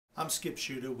I'm Skip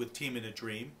Shuda with Team in a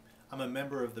Dream. I'm a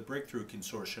member of the Breakthrough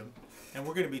Consortium, and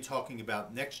we're going to be talking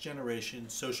about next generation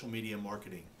social media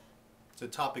marketing. It's a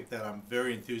topic that I'm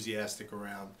very enthusiastic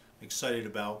around, excited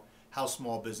about how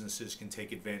small businesses can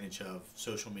take advantage of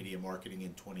social media marketing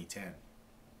in 2010.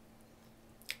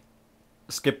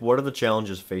 Skip, what are the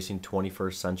challenges facing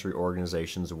 21st century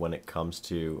organizations when it comes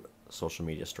to social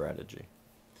media strategy?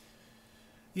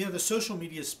 You know, the social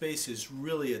media space is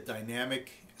really a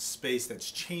dynamic space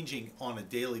that's changing on a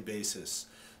daily basis.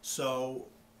 So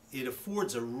it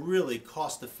affords a really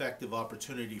cost-effective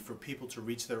opportunity for people to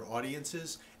reach their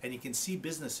audiences, and you can see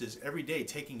businesses every day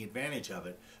taking advantage of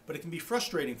it. But it can be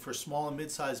frustrating for small and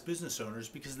mid-sized business owners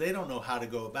because they don't know how to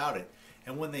go about it.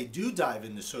 And when they do dive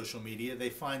into social media, they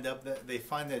find that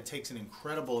it takes an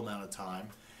incredible amount of time,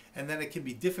 and then it can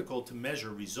be difficult to measure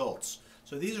results.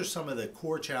 So these are some of the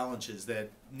core challenges that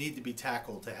need to be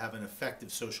tackled to have an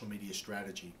effective social media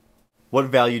strategy. What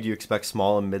value do you expect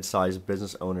small and mid-sized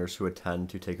business owners who attend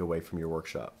to take away from your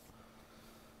workshop?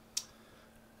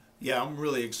 Yeah, I'm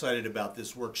really excited about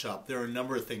this workshop. There are a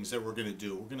number of things that we're going to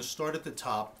do. We're going to start at the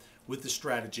top with the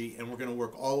strategy, and we're going to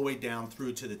work all the way down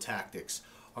through to the tactics.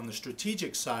 On the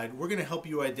strategic side, we're going to help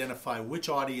you identify which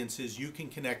audiences you can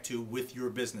connect to with your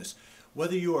business.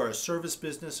 Whether you are a service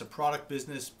business, a product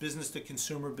business, business to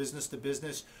consumer, business to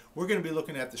business, we're going to be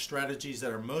looking at the strategies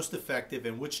that are most effective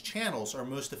and which channels are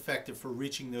most effective for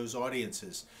reaching those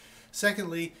audiences.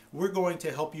 Secondly, we're going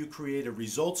to help you create a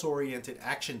results-oriented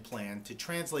action plan to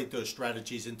translate those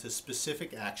strategies into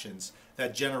specific actions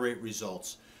that generate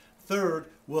results. Third,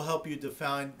 we'll help you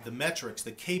define the metrics,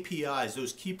 the KPIs,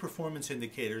 those key performance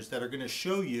indicators that are going to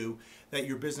show you that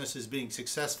your business is being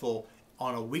successful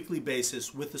on a weekly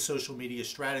basis with the social media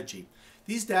strategy.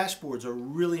 These dashboards are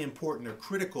really important. They're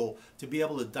critical to be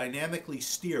able to dynamically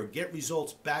steer, get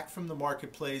results back from the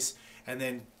marketplace, and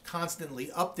then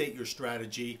constantly update your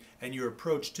strategy and your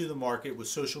approach to the market with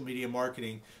social media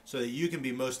marketing so that you can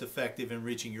be most effective in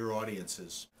reaching your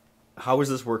audiences. How is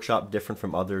this workshop different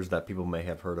from others that people may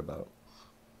have heard about?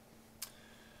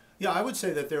 Yeah, I would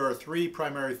say that there are three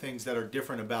primary things that are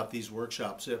different about these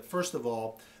workshops. First of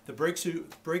all, the Breakthrough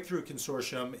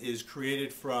Consortium is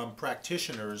created from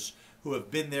practitioners who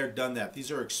have been there, done that. These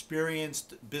are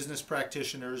experienced business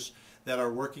practitioners that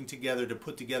are working together to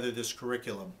put together this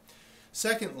curriculum.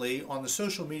 Secondly, on the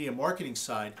social media marketing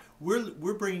side,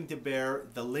 we're bringing to bear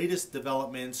the latest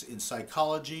developments in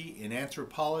psychology, in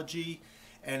anthropology,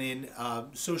 and in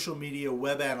social media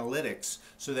web analytics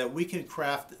so that we can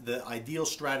craft the ideal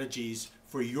strategies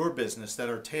for your business that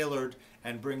are tailored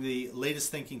and bring the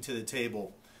latest thinking to the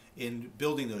table in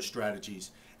building those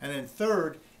strategies. And then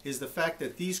third is the fact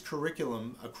that these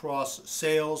curriculum across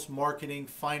sales, marketing,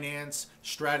 finance,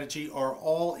 strategy are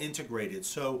all integrated.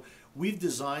 So we've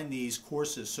designed these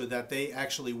courses so that they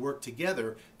actually work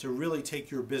together to really take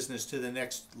your business to the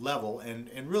next level and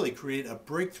really create a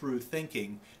breakthrough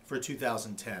thinking for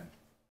 2010.